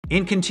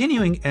In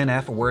continuing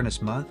NF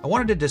Awareness Month, I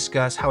wanted to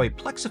discuss how a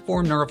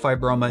plexiform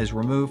neurofibroma is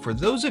removed for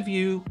those of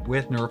you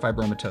with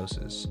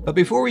neurofibromatosis. But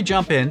before we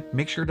jump in,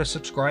 make sure to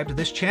subscribe to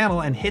this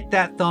channel and hit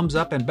that thumbs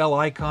up and bell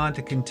icon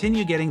to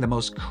continue getting the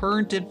most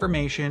current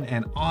information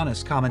and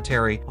honest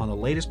commentary on the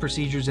latest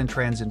procedures and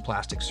trends in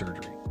plastic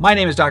surgery. My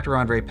name is Dr.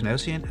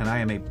 Panossian, and I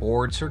am a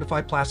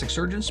board-certified plastic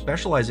surgeon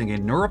specializing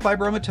in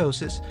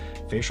neurofibromatosis,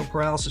 facial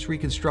paralysis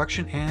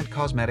reconstruction, and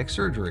cosmetic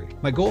surgery.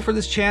 My goal for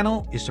this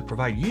channel is to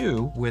provide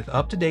you with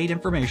up-to-date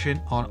information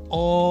on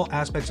all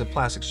aspects of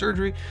plastic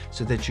surgery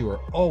so that you are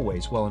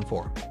always well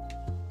informed.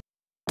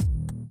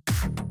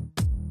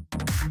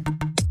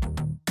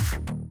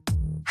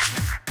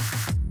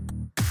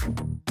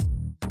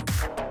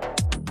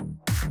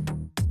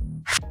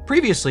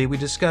 Previously, we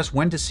discussed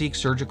when to seek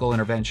surgical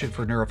intervention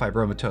for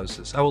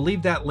neurofibromatosis. I will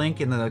leave that link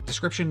in the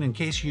description in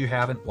case you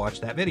haven't watched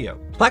that video.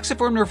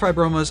 Plexiform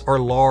neurofibromas are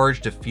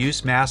large,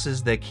 diffuse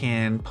masses that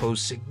can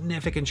pose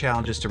significant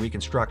challenges to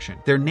reconstruction.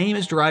 Their name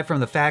is derived from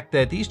the fact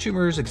that these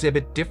tumors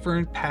exhibit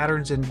different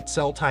patterns and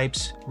cell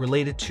types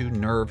related to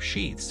nerve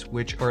sheaths,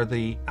 which are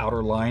the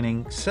outer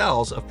lining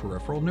cells of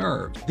peripheral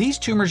nerves. These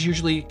tumors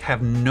usually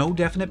have no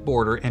definite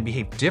border and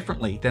behave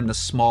differently than the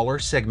smaller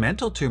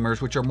segmental tumors,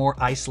 which are more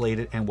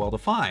isolated and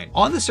well-defined.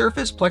 On the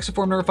surface,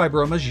 plexiform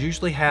neurofibromas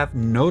usually have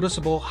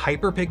noticeable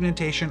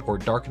hyperpigmentation or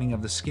darkening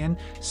of the skin,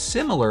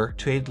 similar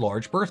to a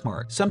large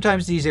birthmark.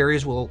 Sometimes these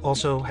areas will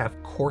also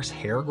have coarse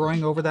hair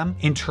growing over them.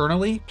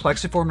 Internally,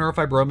 plexiform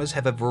neurofibromas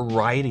have a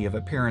variety of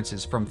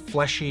appearances, from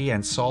fleshy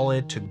and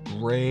solid to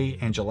gray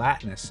and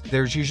gelatinous.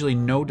 There's usually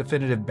no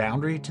definitive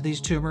boundary to these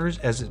tumors,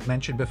 as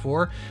mentioned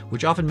before,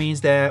 which often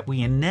means that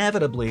we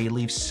inevitably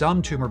leave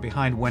some tumor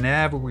behind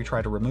whenever we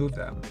try to remove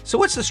them. So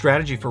what's the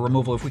strategy for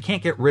removal if we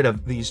can't get rid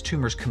of these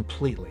tumors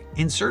completely?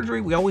 In surgery,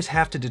 we always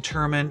have to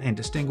determine and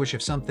distinguish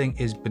if something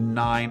is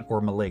benign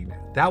or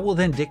malignant. That will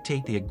then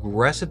dictate the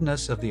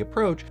aggressiveness of the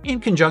approach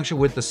in conjunction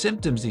with the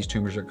symptoms these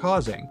tumors are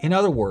causing. In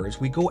other words,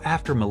 we go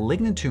after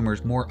malignant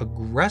tumors more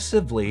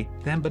aggressively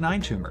than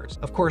benign tumors.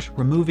 Of course,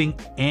 removing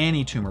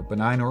any tumor,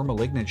 benign or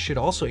malignant, should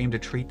also aim to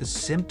treat the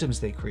symptoms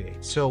they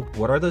create. So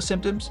what are those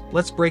symptoms?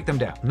 Let's break them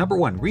down. Number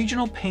one,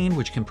 regional pain,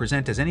 which can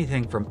present as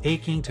anything from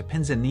aching to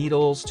pins and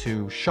needles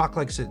to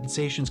shock-like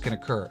sensations, can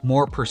occur.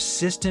 More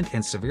persistent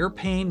and severe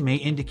pain may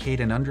indicate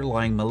an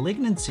underlying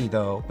malignancy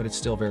though, but it's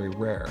still very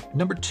rare.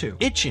 Number two,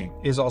 itching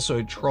is also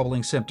a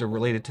troubling symptom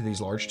related to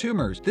these large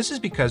tumors. This is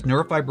because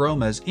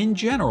neurofibromas in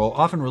general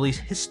often release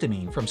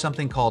histamine from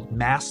something called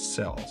mast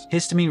cells.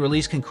 Histamine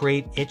release can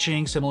create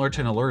itching similar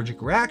to an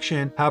allergic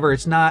reaction. However,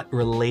 it's not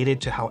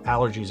related to how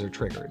allergies are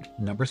triggered.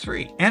 Number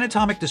three,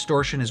 anatomic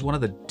distortion is one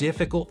of the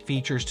difficult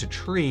features to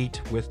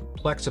treat with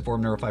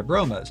plexiform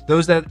neurofibromas.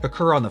 Those that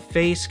occur on the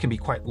face can be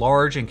quite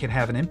large and can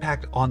have an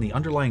impact on the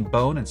underlying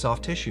bone and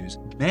soft tissues.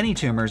 Many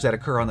tumors that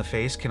occur on the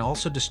face can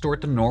also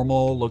distort the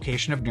normal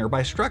location of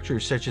nearby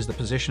structures, such as the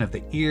position of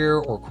the ear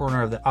or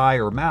corner of the eye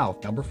or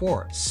mouth. Number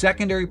four,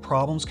 secondary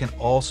problems can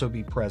also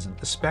be present,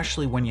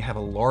 especially when you have a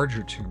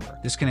larger tumor.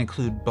 This can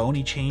include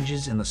bony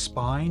changes in the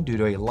spine due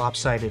to a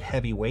lopsided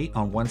heavy weight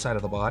on one side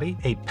of the body,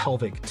 a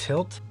pelvic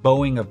tilt,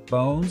 bowing of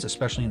bones,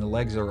 especially in the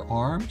legs or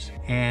arms,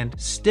 and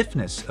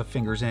stiffness of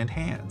fingers and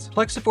hands.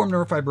 Plexiform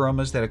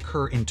neurofibromas that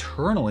occur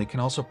internally can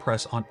also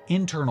press on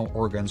internal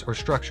organs or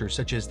structures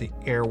such as the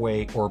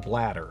airway or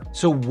bladder.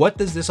 So what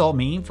does this all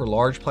mean for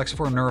large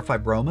plexiform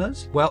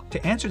neurofibromas? Well,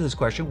 to answer this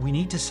question, we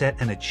need to set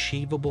an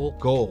achievable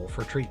goal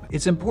for treatment.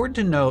 It's important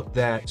to note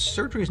that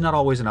surgery is not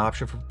always an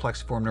option for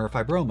plexiform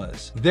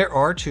neurofibromas. There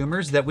are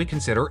tumors that we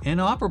consider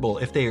inoperable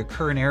if they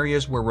occur in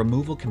areas where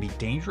removal can be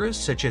dangerous,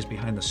 such as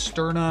behind the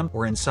sternum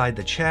or inside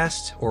the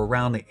chest or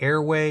around the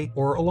airway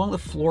or along the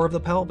floor of the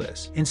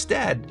pelvis.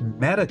 Instead,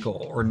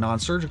 medical or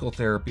non-surgical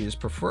therapy is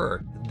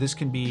preferred. This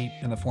can be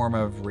in the form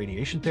of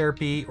radiation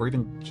therapy or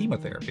even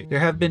chemotherapy. There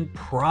have been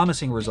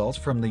promising results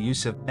from the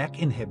use of MEK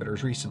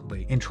inhibitors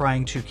recently in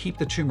trying to keep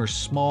the tumors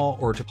small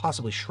or to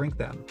possibly shrink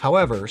them.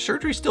 However,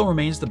 surgery still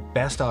remains the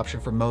best option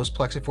for most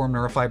plexiform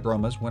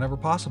neurofibromas whenever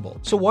possible.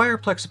 So why are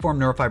plexiform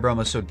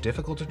neurofibromas so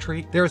difficult to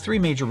treat? There are three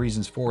major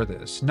reasons for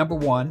this. Number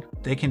one,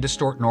 they can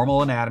distort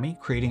normal anatomy,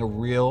 creating a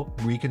real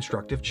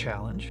reconstructive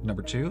challenge.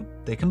 Number two,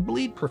 they can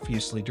bleed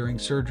profusely during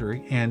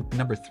surgery. And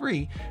number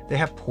three, they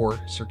have poor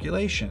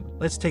circulation.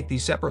 Let's take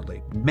these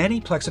separately. Many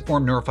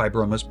plexiform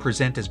neurofibromas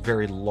present as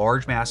very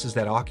large masses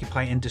that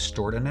occupy and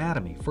distort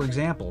anatomy. For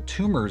example,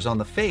 tumors on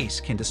the face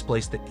can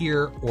displace the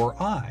ear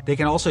or eye. They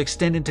can also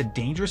extend into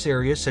dangerous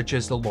areas such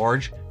as the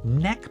large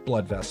neck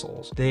blood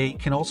vessels. They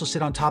can also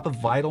sit on top of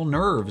vital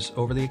nerves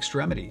over the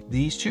extremity.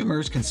 These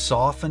tumors can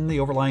soften the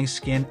overlying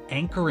skin,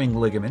 anchoring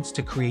ligaments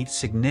to create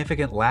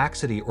significant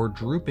laxity or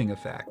drooping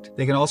effect.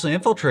 They can also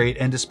infiltrate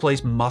and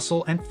displace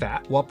muscle and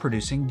fat while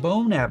producing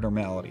bone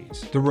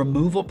abnormalities. The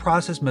removal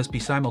process must be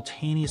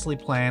simultaneously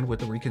planned with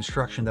the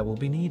reconstruction that will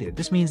be needed.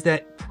 This means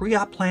that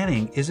pre-op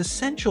planning is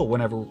essential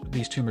whenever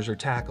these tumors are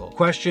tackled.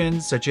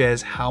 Questions such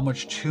as how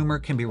much tumor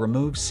can be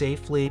removed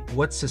safely,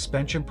 what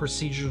suspension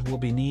procedures will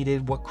be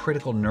needed, what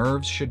critical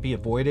nerves should be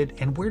avoided,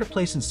 and where to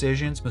place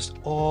incisions must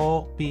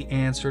all be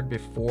answered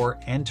before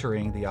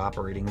entering the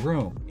operating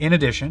room. In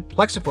addition,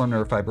 plexiform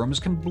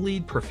neurofibromas can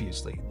bleed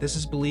profusely. This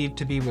is believed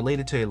to be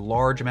related to a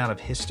large amount of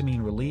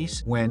histamine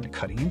release when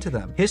cutting into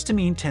them.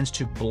 Histamine tends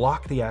to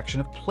block the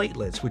action of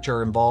platelets, which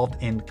are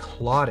involved in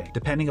clotting.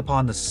 Depending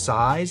upon the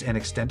size and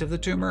extent of the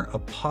tumor, a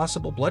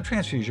possible blood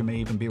transfusion may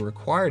even be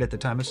required at the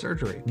time of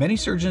surgery. Many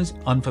surgeons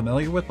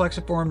unfamiliar with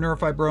plexiform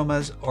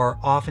neurofibromas are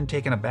often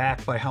taken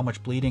aback by how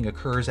much bleeding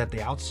occurs at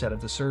the outset of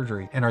the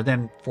surgery and are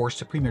then forced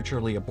to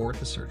prematurely abort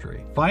the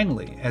surgery.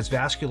 Finally, as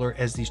vascular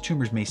as these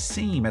tumors may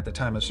seem at the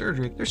time of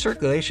surgery, their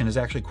circulation is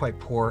actually quite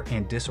poor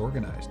and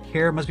disorganized.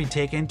 Care must be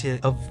taken to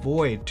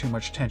avoid too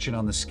much tension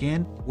on the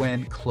skin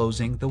when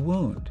closing the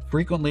wound.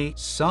 Frequently,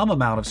 some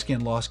amount of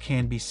skin loss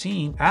can be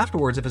seen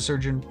afterwards if a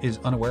surgeon is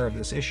unaware of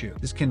this issue.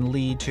 This can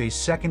lead to a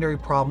secondary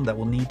problem that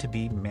will need to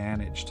be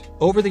managed.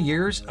 Over the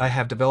years, I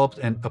have developed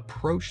an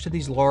approach to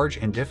these large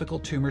and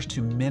difficult tumors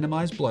to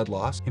minimize blood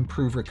loss,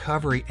 improve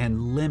recovery,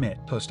 and limit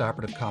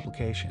postoperative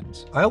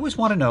complications. I always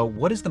want to know,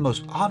 what is the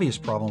most obvious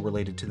problem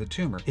related to the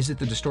tumor? Is it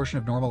the distortion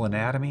of normal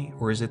anatomy,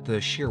 or is it the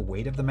sheer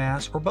weight of the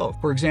mass, or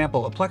both? For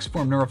example, a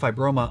plexiform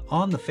neurofibroma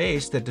on the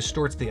face that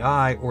distorts the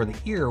eye or the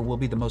ear will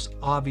be the most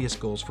obvious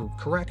goals for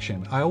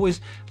correction. I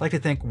always like to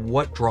think,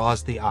 what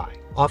draws the eye?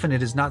 Often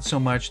it is not so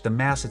much the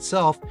mass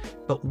itself,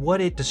 but what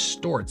it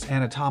distorts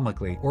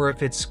anatomically, or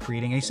if it's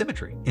creating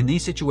asymmetry. In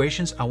these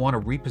situations, I want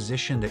to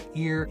reposition the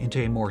ear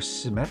into a more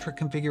symmetric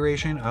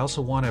configuration. I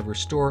also want to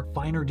restore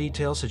finer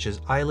details such as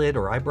eyelid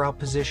or eyebrow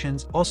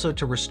positions, also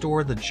to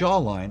restore the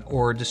jawline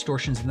or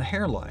distortions in the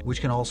hairline,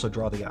 which can also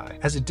draw the eye.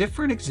 As a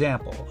different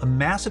example, a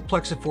massive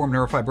plexiform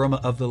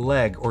neurofibroma of the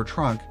leg or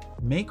trunk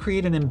may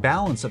create an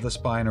imbalance of the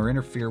spine or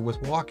interfere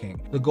with walking.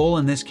 The goal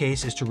in this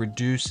case is to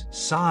reduce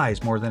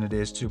size more than it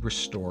is to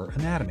restore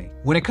anatomy.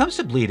 When it comes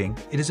to bleeding,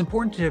 it is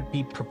important to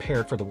be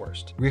prepared for the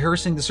worst.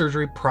 Rehearsing the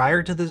surgery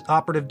prior to the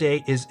operative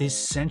day is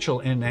essential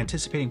in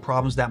anticipating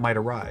problems that might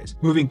arise.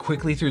 Moving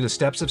quickly through the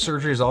steps of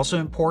surgery is also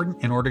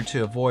important in order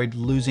to avoid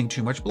losing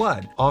too much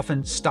blood.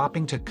 Often,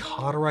 stopping to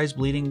cauterize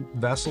bleeding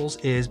vessels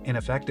is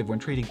ineffective when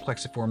treating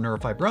plexiform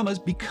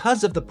neurofibromas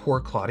because of the poor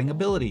clotting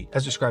ability,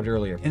 as described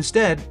earlier.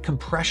 Instead,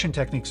 compression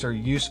techniques are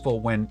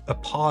useful when a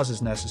pause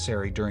is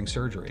necessary during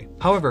surgery.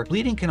 However,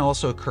 bleeding can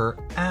also occur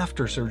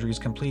after surgery is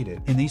completed.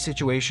 In these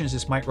situations,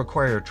 this might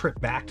require a trip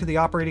back to the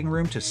operating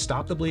room to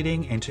stop the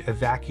bleeding and to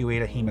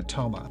evacuate a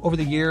hematoma. Over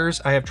the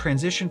years, I have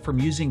transitioned from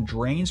using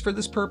drains for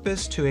this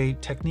purpose to a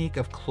technique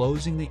of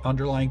closing the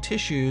underlying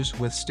tissues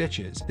with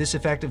stitches. This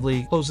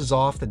effectively closes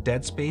off the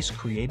dead space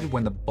created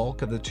when the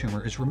bulk of the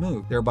tumor is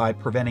removed, thereby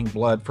preventing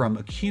blood from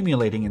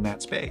accumulating in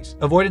that space.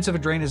 Avoidance of a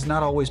drain is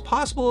not always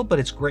possible, but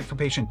it's great for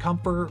patient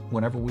comfort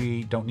whenever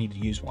we don't need to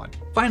use one.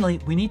 Finally,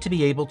 we need to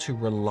be able to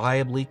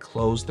reliably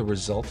close the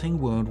resulting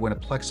wound when a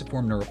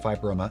plexiform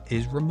neurofibroma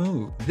is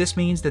removed. This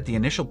means that the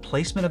initial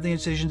placement of the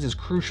incisions is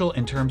crucial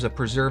in terms of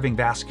preserving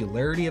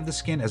vascularity of the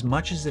skin as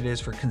much as it is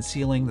for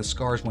concealing the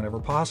scars whenever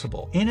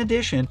possible. In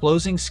addition,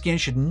 closing skin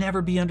should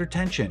never be under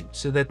tension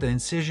so that the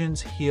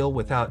incisions heal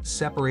without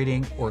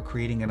separating or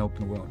creating an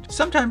open wound.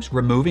 Sometimes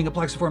removing a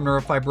plexiform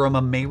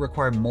neurofibroma may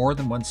require more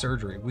than one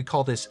surgery. We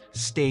call this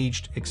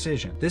staged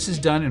excision. This is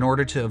done in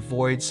order to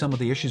avoid some of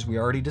the issues we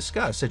already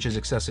discussed, such as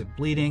excessive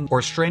bleeding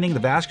or straining the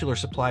vascular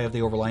supply of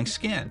the overlying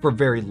skin. For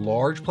very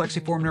large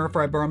plexiform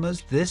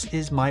neurofibromas, this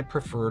is my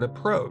preferred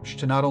approach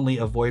to not only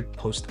avoid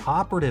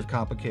post-operative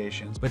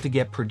complications, but to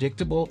get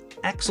predictable,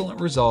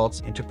 excellent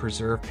results and to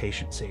preserve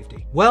patient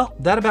safety. Well,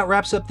 that about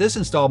wraps up this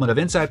installment of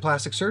Inside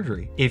Plastic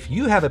Surgery. If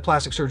you have a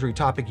plastic surgery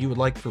topic you would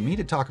like for me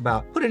to talk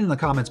about, put it in the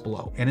comments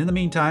below. And in the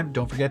meantime,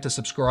 don't forget to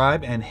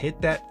subscribe and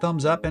hit that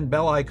thumbs up and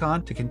bell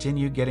icon to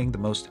continue getting the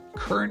most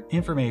current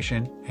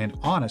information and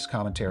honest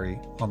commentary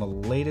on the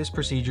latest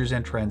procedures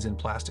and trends in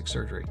plastic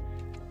surgery.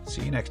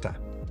 See you next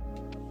time.